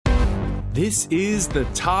This is the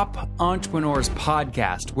Top Entrepreneurs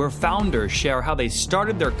Podcast, where founders share how they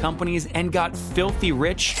started their companies and got filthy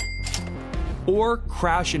rich or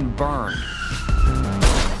crash and burn.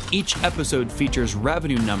 Each episode features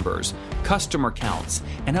revenue numbers, customer counts,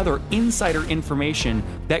 and other insider information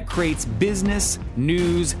that creates business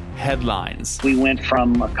news headlines. We went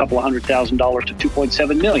from a couple of $100,000 to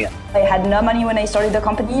 $2.7 million. I had no money when I started the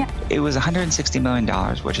company. It was $160 million,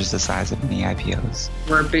 which is the size of many IPOs.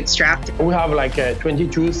 We're bootstrapped. We have like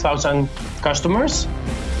 22,000 customers.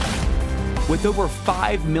 With over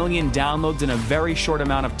 5 million downloads in a very short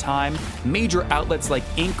amount of time, major outlets like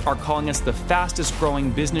Inc. are calling us the fastest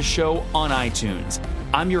growing business show on iTunes.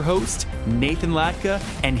 I'm your host, Nathan Latka,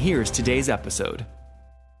 and here's today's episode.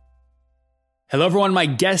 Hello, everyone. My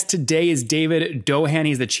guest today is David Dohan.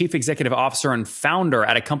 He's the Chief Executive Officer and founder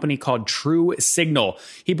at a company called True Signal.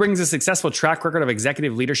 He brings a successful track record of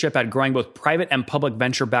executive leadership at growing both private and public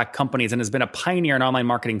venture-backed companies and has been a pioneer in online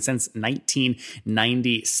marketing since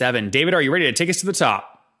 1997. David, are you ready to take us to the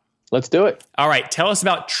top? Let's do it. All right. Tell us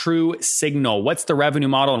about True Signal. What's the revenue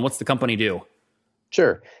model and what's the company do?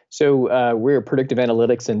 Sure. So we're a predictive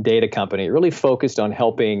analytics and data company, really focused on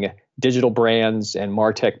helping digital brands and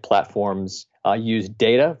MarTech platforms use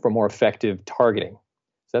data for more effective targeting.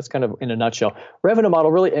 So that's kind of in a nutshell. Revenue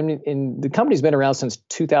model, really, I mean, the company's been around since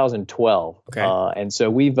 2012. Okay. And so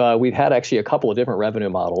we've had actually a couple of different revenue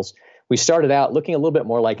models. We started out looking a little bit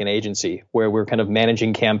more like an agency, where we're kind of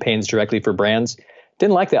managing campaigns directly for brands.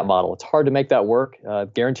 Didn't like that model. It's hard to make that work.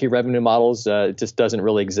 Guarantee revenue models just doesn't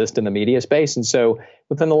really exist in the media space. And so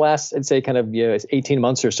within the last, I'd say, kind of 18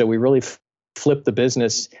 months or so, we really flipped the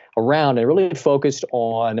business around and really focused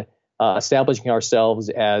on establishing ourselves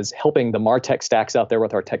as helping the MarTech stacks out there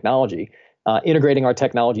with our technology, integrating our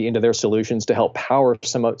technology into their solutions to help power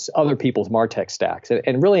some other people's MarTech stacks.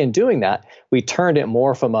 And really in doing that, we turned it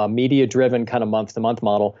more from a media-driven kind of month-to-month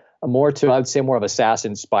model more to, I would say, more of a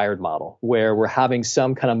SaaS-inspired model, where we're having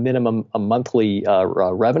some kind of minimum monthly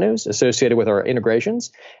revenues associated with our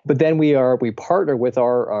integrations, but then we partner with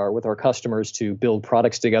our customers to build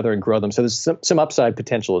products together and grow them. So there's some upside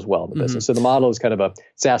potential as well in the business. So the model is kind of a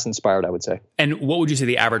SaaS-inspired, I would say. And what would you say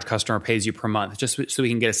the average customer pays you per month, just so we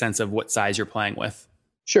can get a sense of what size you're playing with?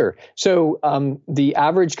 Sure. So the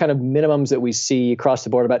average kind of minimums that we see across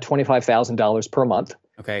the board, about $25,000 per month.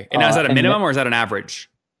 Okay. And is that a minimum or is that an average?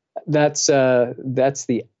 That's a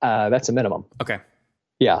minimum. Okay.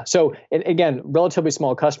 Yeah. So and again, relatively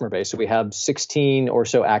small customer base. So we have 16 or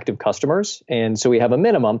so active customers, and so we have a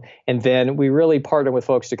minimum, and then we really partner with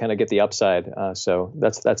folks to kind of get the upside. So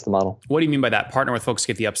that's the model. What do you mean by that? Partner with folks to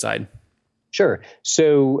get the upside? Sure.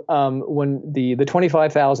 So when the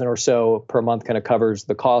 25,000 or so per month kind of covers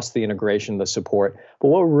the cost, the integration, the support. But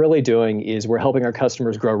what we're really doing is we're helping our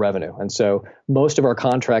customers grow revenue, and so most of our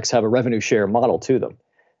contracts have a revenue share model to them.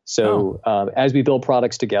 So as we build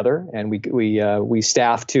products together, and we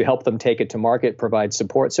staff to help them take it to market, provide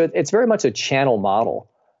support. So it's very much a channel model,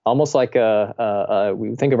 almost like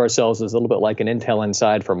we think of ourselves as a little bit like an Intel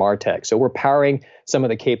Inside for MarTech. So we're powering some of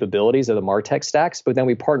the capabilities of the MarTech stacks, but then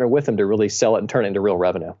we partner with them to really sell it and turn it into real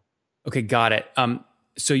revenue. Okay, got it.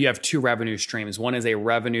 So you have two revenue streams. One is a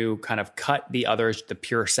revenue kind of cut. The other is the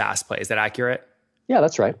pure SaaS play. Is that accurate? Yeah,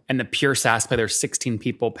 that's right. And the pure SaaS play, there's 16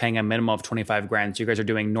 people paying a minimum of 25 grand. So you guys are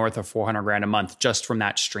doing north of 400 grand a month just from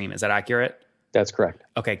that stream. Is that accurate? That's correct.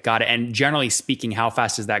 Okay, got it. And generally speaking, how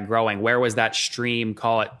fast is that growing? Where was that stream,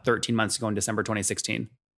 call it 13 months ago in December 2016?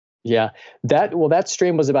 Yeah, that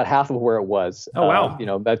stream was about half of where it was. Oh, wow.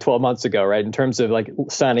 About 12 months ago, right? In terms of like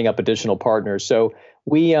signing up additional partners. So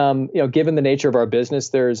we, given the nature of our business,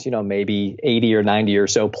 there's, maybe 80 or 90 or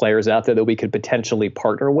so players out there that we could potentially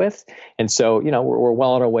partner with. And so, we're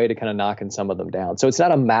well on our way to kind of knocking some of them down. So it's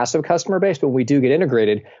not a massive customer base, but when we do get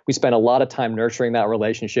integrated, we spend a lot of time nurturing that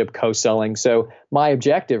relationship, co-selling. So my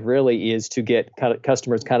objective really is to get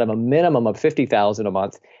customers kind of a minimum of 50,000 a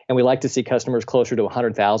month. And we like to see customers closer to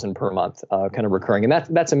 100,000 per month, kind of recurring. And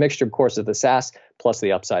that's a mixture, of course, of the SaaS plus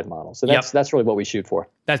the upside model. So that's really what we shoot for.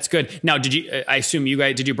 That's good. Now, I assume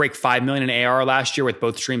did you break 5 million in ARR last year with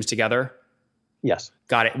both streams together? Yes.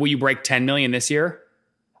 Got it. Will you break 10 million this year?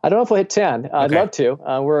 I don't know if we'll hit 10. I'd love to.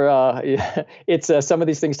 It's some of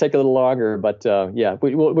these things take a little longer, but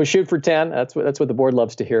we'll shoot for 10. That's what the board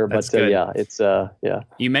loves to hear. That's good. Yeah.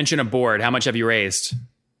 You mentioned a board. How much have you raised?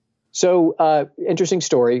 So interesting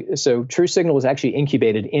story. So True Signal was actually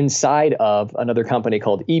incubated inside of another company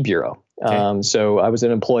called eBureau. Okay. So I was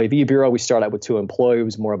an employee of eBureau. We started out with 2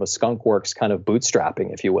 employees, more of a skunkworks kind of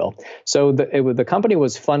bootstrapping, if you will. So the company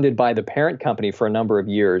was funded by the parent company for a number of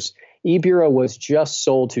years. eBureau was just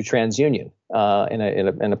sold to TransUnion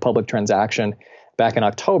in a public transaction back in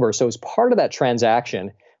October. So as part of that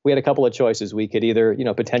transaction, we had a couple of choices. We could either,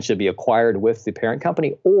 potentially be acquired with the parent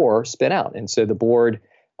company or spin out. And so the board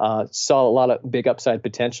saw a lot of big upside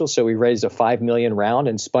potential. So we raised a $5 million round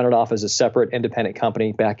and spun it off as a separate independent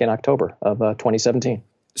company back in October of 2017.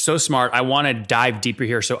 So smart. I want to dive deeper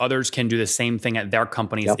here so others can do the same thing at their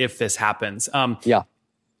companies if this happens.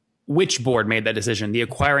 Which board made that decision? The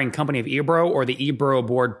acquiring company of eBureau or the eBureau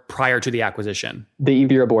board prior to the acquisition? The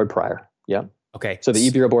eBureau board prior. Yeah. Okay. So the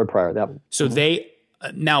eBureau board prior. So they...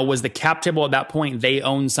 Now, was the cap table at that point, they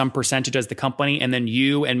own some percentage as the company, and then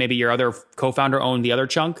you and maybe your other co-founder own the other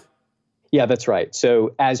chunk? Yeah, that's right.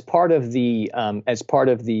 So as part of the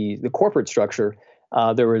corporate structure,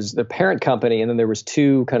 there was the parent company, and then there was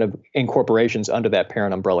two kind of incorporations under that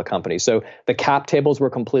parent umbrella company. So the cap tables were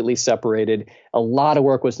completely separated. A lot of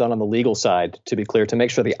work was done on the legal side, to be clear, to make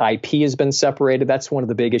sure the IP has been separated. That's one of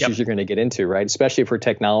the big issues you're going to get into, right? Especially for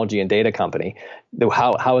technology and data company.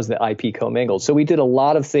 How is the IP commingled? So we did a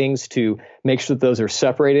lot of things to make sure that those are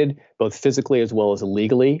separated, both physically as well as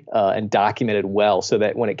legally, and documented well, so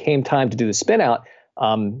that when it came time to do the spin out,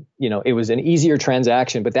 it was an easier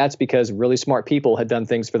transaction, but that's because really smart people had done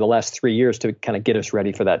things for the last 3 years to kind of get us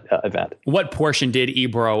ready for that event. What portion did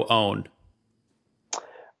eBureau own?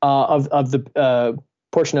 Of the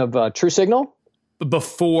portion of TruSignal?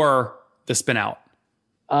 Before the spin out.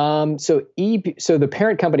 So the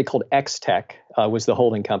parent company called X-Tech was the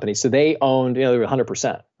holding company. So they owned, they were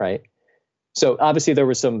 100%, right? So obviously there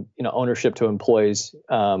was some, ownership to employees,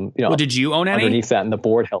 well, did you own any? Underneath that, and the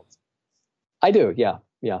board held. I do, yeah,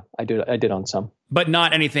 I did own some, but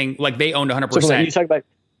not anything like they owned 100%. So you talk about,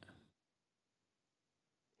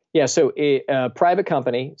 So a private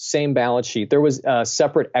company, same balance sheet. There was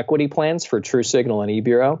separate equity plans for TruSignal and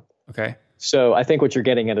eBureau. Okay. So I think what you're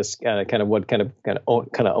getting at is kind of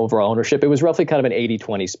overall ownership. It was roughly kind of an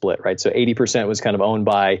 80-20 split, right? So 80% was kind of owned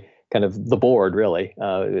by kind of the board, really,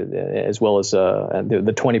 as well as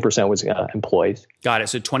the 20% was employees. Got it.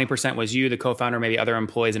 So 20% was you, the co-founder, maybe other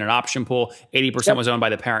employees in an option pool. 80% was owned by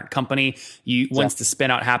the parent company. Once the spin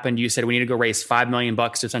out happened, you said we need to go raise $5 million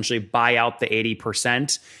to essentially buy out the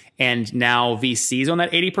 80%. And now VCs own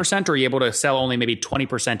that 80%, or are you able to sell only maybe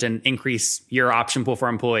 20% and increase your option pool for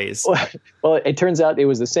employees? Well, it turns out it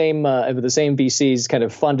was the same VCs kind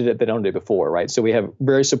of funded it that owned it before, right? So we have a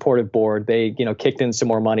very supportive board. They, kicked in some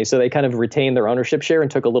more money. So they kind of retained their ownership share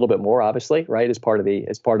and took a little bit more, obviously, right, as part of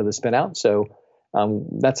the spin out. So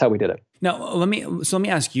that's how we did it. Now, let me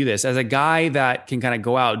ask you this. As a guy that can kind of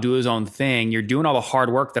go out, do his own thing, you're doing all the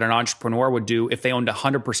hard work that an entrepreneur would do if they owned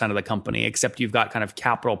 100% of the company, except you've got kind of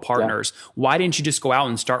capital partners. Yeah. Why didn't you just go out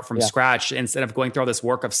and start from scratch instead of going through all this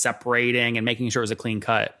work of separating and making sure it was a clean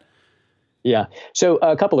cut? Yeah. So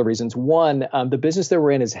a couple of reasons. One, the business that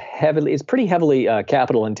we're in is pretty heavily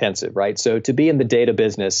capital intensive, right? So to be in the data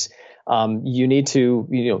business, you need to,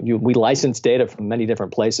 we license data from many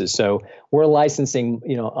different places. So we're licensing,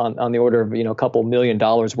 on the order of, a couple $1 million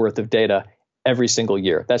worth of data every single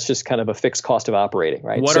year. That's just kind of a fixed cost of operating,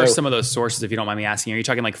 right? What are some of those sources, if you don't mind me asking? Are you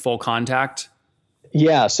talking like full contact?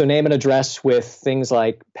 Yeah. So name and address with things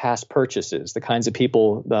like past purchases, the kinds of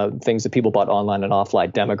people, the things that people bought online and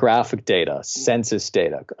offline, demographic data, census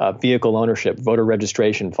data, vehicle ownership, voter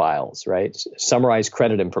registration files, right? Summarized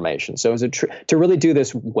credit information. So to really do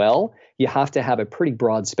this well, you have to have a pretty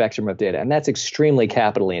broad spectrum of data, and that's extremely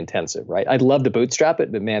capitally intensive, right? I'd love to bootstrap it,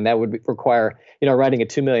 but man, that would require, writing a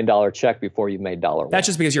 $2 million check before you've made $1. That's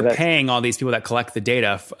just because you're paying all these people that collect the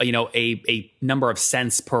data, a number of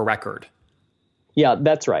cents per record. Yeah,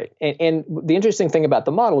 that's right. And the interesting thing about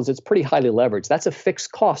the model is it's pretty highly leveraged. That's a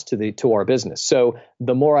fixed cost to our business. So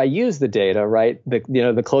the more I use the data, right,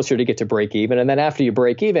 the closer to get to break even. And then after you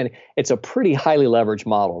break even, it's a pretty highly leveraged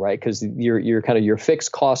model, right? Because your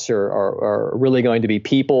fixed costs are really going to be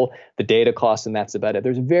people, the data costs, and that's about it.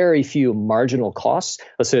 There's very few marginal costs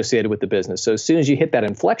associated with the business. So as soon as you hit that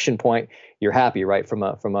inflection point, you're happy, right, from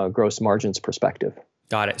a gross margins perspective.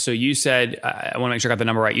 Got it. So you said, I want to make sure I got the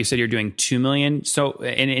number right. You said you're doing $2 million so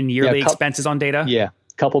in yearly expenses on data? Yeah,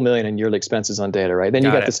 a couple million in yearly expenses on data, right? Then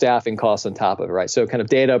you got the staffing costs on top of it, right? So kind of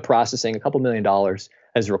data processing, a couple $1 million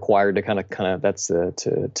is required to kind of that's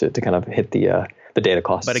to kind of hit the data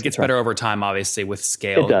costs. But it gets better over time, obviously, with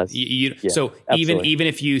scale. It does. So even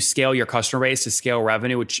if you scale your customer base to scale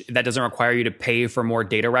revenue, which that doesn't require you to pay for more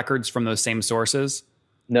data records from those same sources?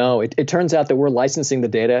 No, it turns out that we're licensing the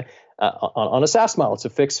data on a SaaS model. It's a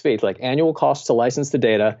fixed fee, like annual cost to license the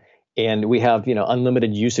data, and we have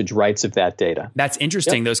unlimited usage rights of that data. That's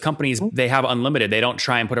interesting. Those companies, they have unlimited. They don't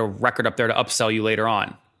try and put a record up there to upsell you later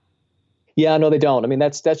on. Yeah, no, they don't. I mean,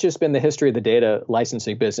 that's just been the history of the data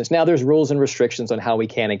licensing business. Now there's rules and restrictions on how we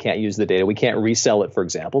can and can't use the data. We can't resell it, for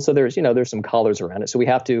example. So there's some collars around it. So we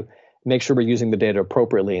have to make sure we're using the data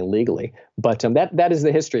appropriately and legally. But that is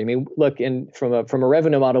the history. I mean, look, from a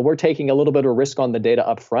revenue model, we're taking a little bit of risk on the data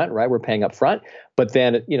up front, right? We're paying up front, but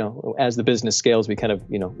then, as the business scales, we kind of,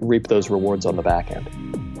 reap those rewards on the back end.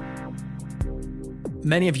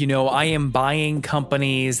 Many of you know I am buying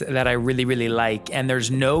companies that I really, really like, and there's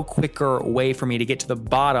no quicker way for me to get to the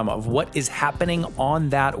bottom of what is happening on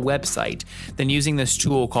that website than using this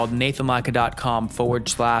tool called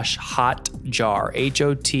nathanlatka.com/hotjar,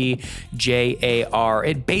 HOTJAR.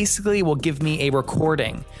 It basically will give me a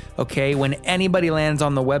recording. Okay, when anybody lands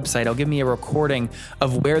on the website, it'll give me a recording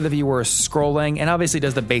of where the viewer is scrolling, and obviously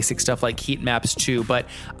does the basic stuff like heat maps too. But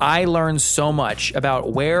I learned so much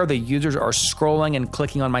about where the users are scrolling and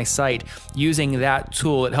clicking on my site using that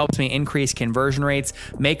tool. It helps me increase conversion rates,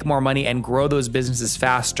 make more money, and grow those businesses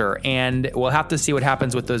faster. And we'll have to see what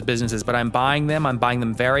happens with those businesses, but I'm buying them. I'm buying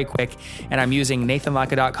them very quick, and I'm using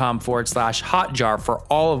nathanlatka.com/hotjar for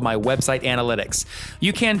all of my website analytics.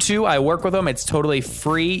 You can too. I work with them. It's totally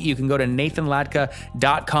free. You can go to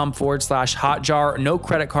nathanlatka.com/hotjar. No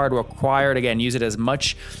credit card required. Again, use it as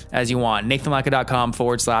much as you want.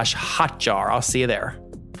 nathanlatka.com/hotjar. I'll see you there.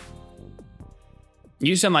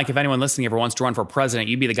 You sound like if anyone listening ever wants to run for president,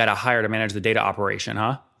 you'd be the guy to hire to manage the data operation,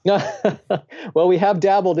 huh? Well, we have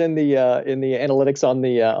dabbled in the analytics on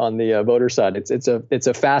the voter side. It's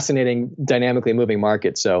a fascinating, dynamically moving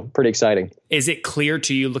market. So pretty exciting. Is it clear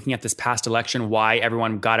to you, looking at this past election, why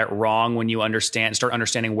everyone got it wrong when you start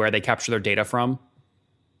understanding where they capture their data from?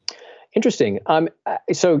 Interesting.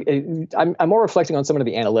 So I'm more reflecting on some of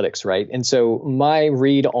the analytics, right? And so my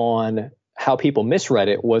read on how people misread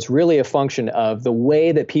it was really a function of the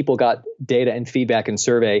way that people got data and feedback and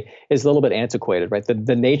survey is a little bit antiquated, right?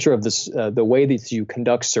 The nature of this, the way that you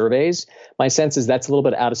conduct surveys, my sense is that's a little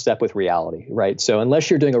bit out of step with reality, right? So unless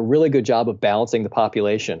you're doing a really good job of balancing the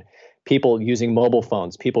population, people using mobile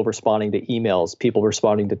phones, people responding to emails, people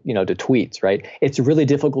responding to, to tweets, right? It's really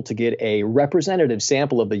difficult to get a representative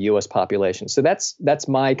sample of the US population. So that's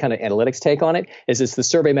my kind of analytics take on it, is the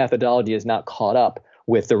survey methodology is not caught up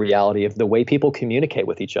with the reality of the way people communicate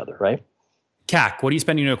with each other, right? CAC, what are you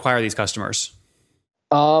spending to acquire these customers?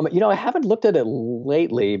 I haven't looked at it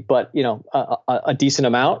lately, but a decent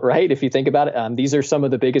amount, right? If you think about it, these are some of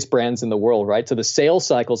the biggest brands in the world, right? So the sales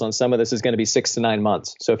cycles on some of this is going to be 6 to 9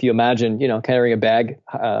 months. So if you imagine, carrying a bag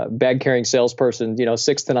carrying salesperson,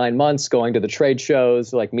 6 to 9 months, going to the trade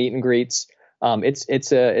shows, like meet and greets.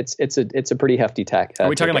 It's a pretty hefty tack. Are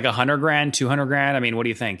we talking like $100,000, $200,000? I mean, what do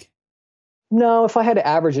you think? No, if I had to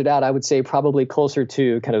average it out, I would say probably closer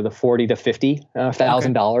to kind of the $40,000 to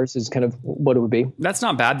 $50,000 is kind of what it would be. That's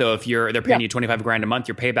not bad though. If they're paying you $25,000 a month,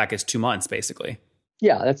 your payback is 2 months basically.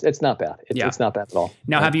 Yeah, it's not bad. It's not bad at all.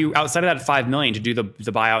 Now, have you, outside of that $5 million to do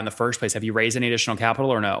the buyout in the first place, have you raised any additional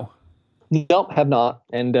capital or no? Nope, have not,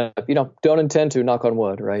 and don't intend to. Knock on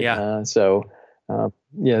wood, right? Yeah.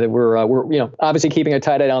 We're obviously keeping a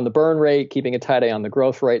tight eye on the burn rate, keeping a tight eye on the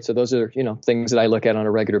growth rate. So those are things that I look at on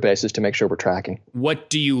a regular basis to make sure we're tracking. What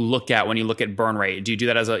do you look at when you look at burn rate? Do you do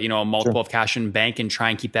that as a multiple of cash in bank and try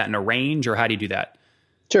and keep that in a range, or how do you do that?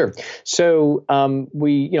 Sure. So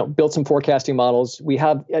we built some forecasting models. We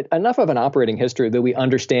have enough of an operating history that we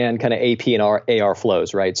understand kind of AP and AR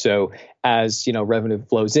flows, right? So as revenue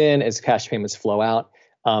flows in, as cash payments flow out.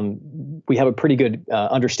 We have a pretty good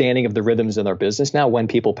understanding of the rhythms in our business now when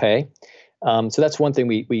people pay. So that's one thing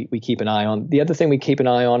we keep an eye on. The other thing we keep an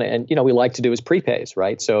eye on, and we like to do, is prepays,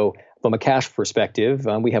 right? So from a cash perspective,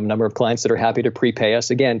 we have a number of clients that are happy to prepay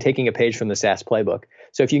us. Again, taking a page from the SaaS playbook.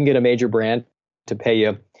 So if you can get a major brand to pay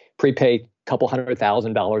you, prepay a couple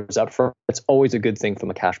 $100,000 up front, it's always a good thing from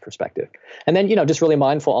a cash perspective. And then, just really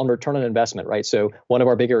mindful on return on investment, right? So one of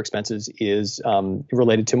our bigger expenses is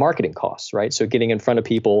related to marketing costs, right? So getting in front of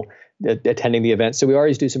people, attending the event. So we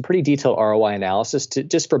always do some pretty detailed ROI analysis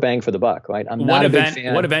just for bang for the buck, right? What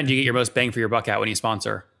event do you get your most bang for your buck at when you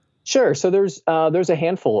sponsor? Sure. So there's a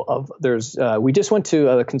handful of we just went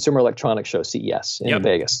to the Consumer Electronics Show, CES, in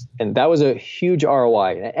Vegas, and that was a huge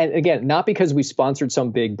ROI. And again, not because we sponsored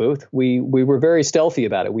some big booth. We were very stealthy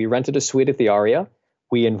about it. We rented a suite at the Aria.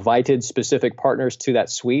 We invited specific partners to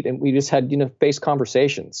that suite, and we just had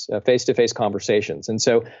face-to-face conversations. And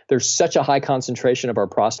so there's such a high concentration of our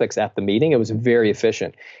prospects at the meeting. It was very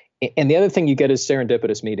efficient. And the other thing you get is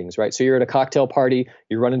serendipitous meetings, right? So you're at a cocktail party,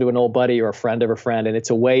 you run into an old buddy or a friend of a friend, and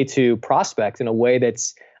it's a way to prospect in a way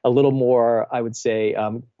that's a little more, I would say,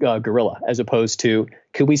 guerrilla, as opposed to,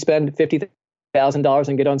 could we spend $50,000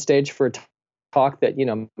 and get on stage for talk that,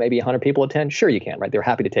 maybe 100 people attend, sure you can, right? They're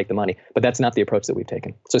happy to take the money, but that's not the approach that we've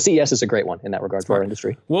taken. So CES is a great one in that regard for our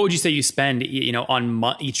industry. What would you say you spend,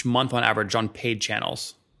 on each month on average on paid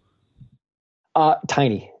channels?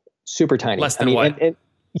 Tiny, super tiny. Less than what?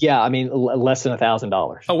 Less than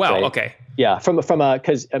 $1,000. Oh, wow. Right? Okay. Yeah.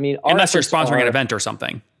 Unless you're sponsoring an event or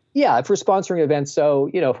something. Yeah, if we're sponsoring events, so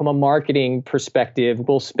from a marketing perspective,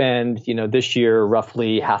 we'll spend this year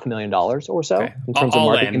roughly $500,000 or so in terms of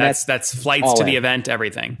marketing. In. That's flights to the event,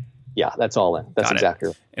 everything. Yeah, that's all in. That's exactly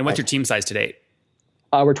right. And what's your team size to date?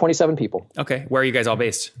 We're 27 people. Okay, where are you guys all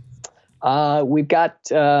based? We've got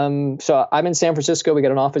so I'm in San Francisco. We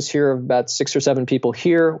got an office here of about 6 or 7 people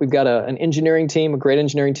here. We've got an engineering team, a great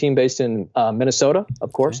engineering team based in Minnesota,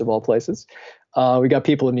 of course, of all places. We got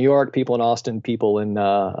people in New York, people in Austin, people in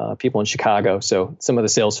Chicago. So some of the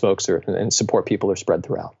sales folks and support people are spread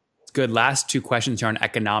throughout. Good. Last 2 questions here on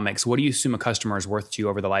economics. What do you assume a customer is worth to you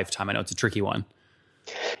over the lifetime? I know it's a tricky one.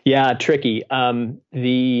 Yeah, tricky. So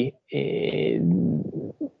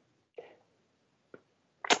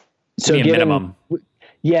a minimum.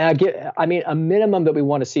 Yeah, a minimum that we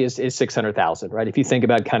want to see is 600,000, right? If you think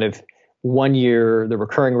about kind of 1 year, the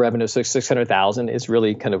recurring revenue, so 600,000 is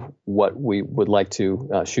really kind of what we would like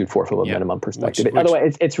to shoot for from a minimum perspective.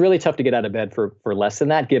 Otherwise, it's really tough to get out of bed for less than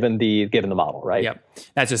that, given the model, right? Yep,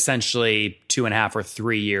 that's essentially 2.5 or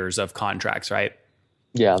 3 years of contracts, right?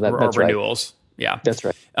 Yeah, that's or renewals. Right. Yeah, that's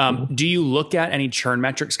right. Do you look at any churn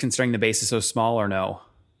metrics considering the base is so small, or no?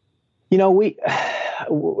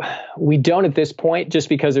 We don't at this point, just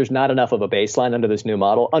because there's not enough of a baseline under this new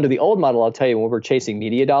model. Under the old model, I'll tell you, when we were chasing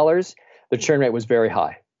media dollars, the churn rate was very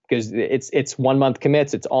high because it's 1 month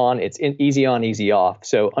commits, it's easy on, easy off.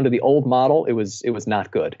 So under the old model, it was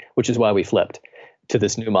not good, which is why we flipped to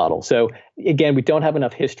this new model. So again, we don't have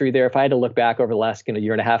enough history there. If I had to look back over the last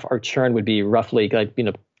year and a half, our churn would be roughly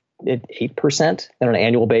 8% on an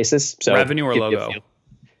annual basis. So revenue or logo?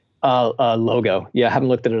 Logo. Yeah, I haven't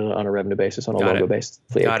looked at it on a revenue basis, on a logo basis.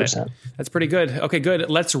 8%. That's pretty good. Okay, good.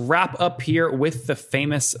 Let's wrap up here with the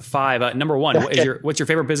famous 5. Number 1, what's your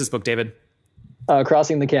favorite business book, David?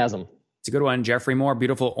 Crossing the Chasm. It's a good one. Jeffrey Moore,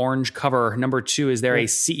 beautiful orange cover. Number 2, is there a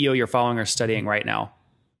CEO you're following or studying right now?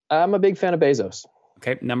 I'm a big fan of Bezos.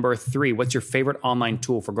 Okay. Number 3, what's your favorite online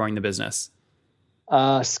tool for growing the business?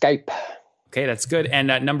 Skype. Okay, that's good. And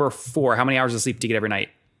number 4, how many hours of sleep do you get every night?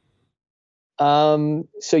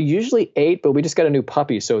 So usually 8, but we just got a new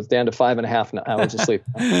puppy, so it's down to 5.5 hours of sleep.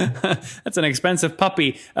 That's an expensive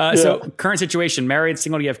puppy. So current situation, married,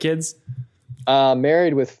 single, do you have kids?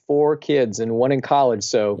 Married with 4 kids and 1 in college.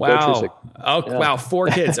 So wow. Wow. 4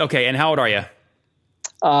 kids. Okay. And how old are you?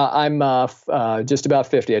 I'm just about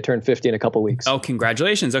 50. I turned 50 in a couple weeks. Oh,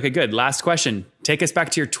 congratulations. Okay, good. Last question. Take us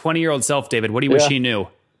back to your 20-year-old self, David. What do you wish he knew?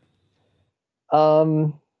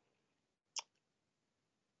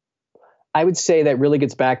 I would say that really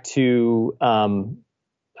gets back to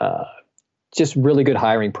just really good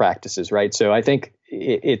hiring practices, right? So I think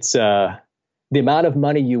it's the amount of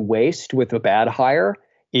money you waste with a bad hire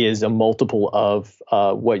is a multiple of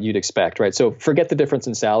what you'd expect, right? So forget the difference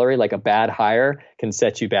in salary. Like a bad hire can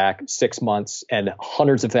set you back 6 months and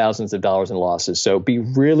hundreds of thousands of dollars in losses. So be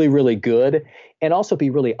really, really good, and also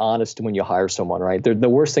be really honest when you hire someone, right? The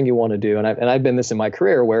worst thing you want to do, and I've been this in my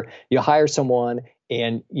career, where you hire someone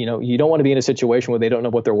and you don't want to be in a situation where they don't know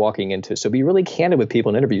what they're walking into. So be really candid with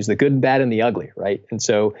people in interviews, the good and bad and the ugly, right? And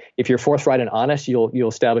so if you're forthright and honest, you'll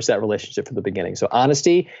establish that relationship from the beginning. So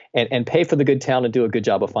honesty and pay for the good talent and do a good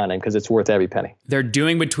job of finding, because it's worth every penny. They're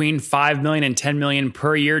doing between $5 million and $10 million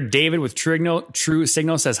per year. David with True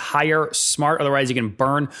Signal says hire smart, otherwise you can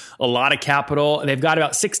burn a lot of capital. They've got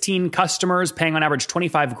about 16 customers paying on average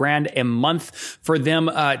 $25,000 a month for them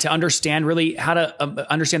to understand really how to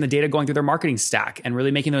understand the data going through their marketing stack and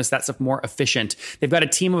really making that stuff more efficient. They've got a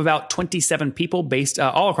team of about 27 people based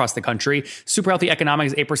all across the country. Super healthy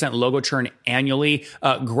economics, 8% logo churn annually,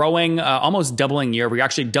 growing, almost doubling year over year,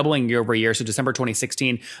 actually doubling year over year. So December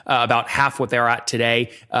 2016, about half what they're at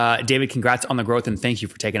today. David, congrats on the growth, and thank you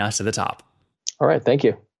for taking us to the top. All right. Thank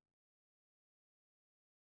you.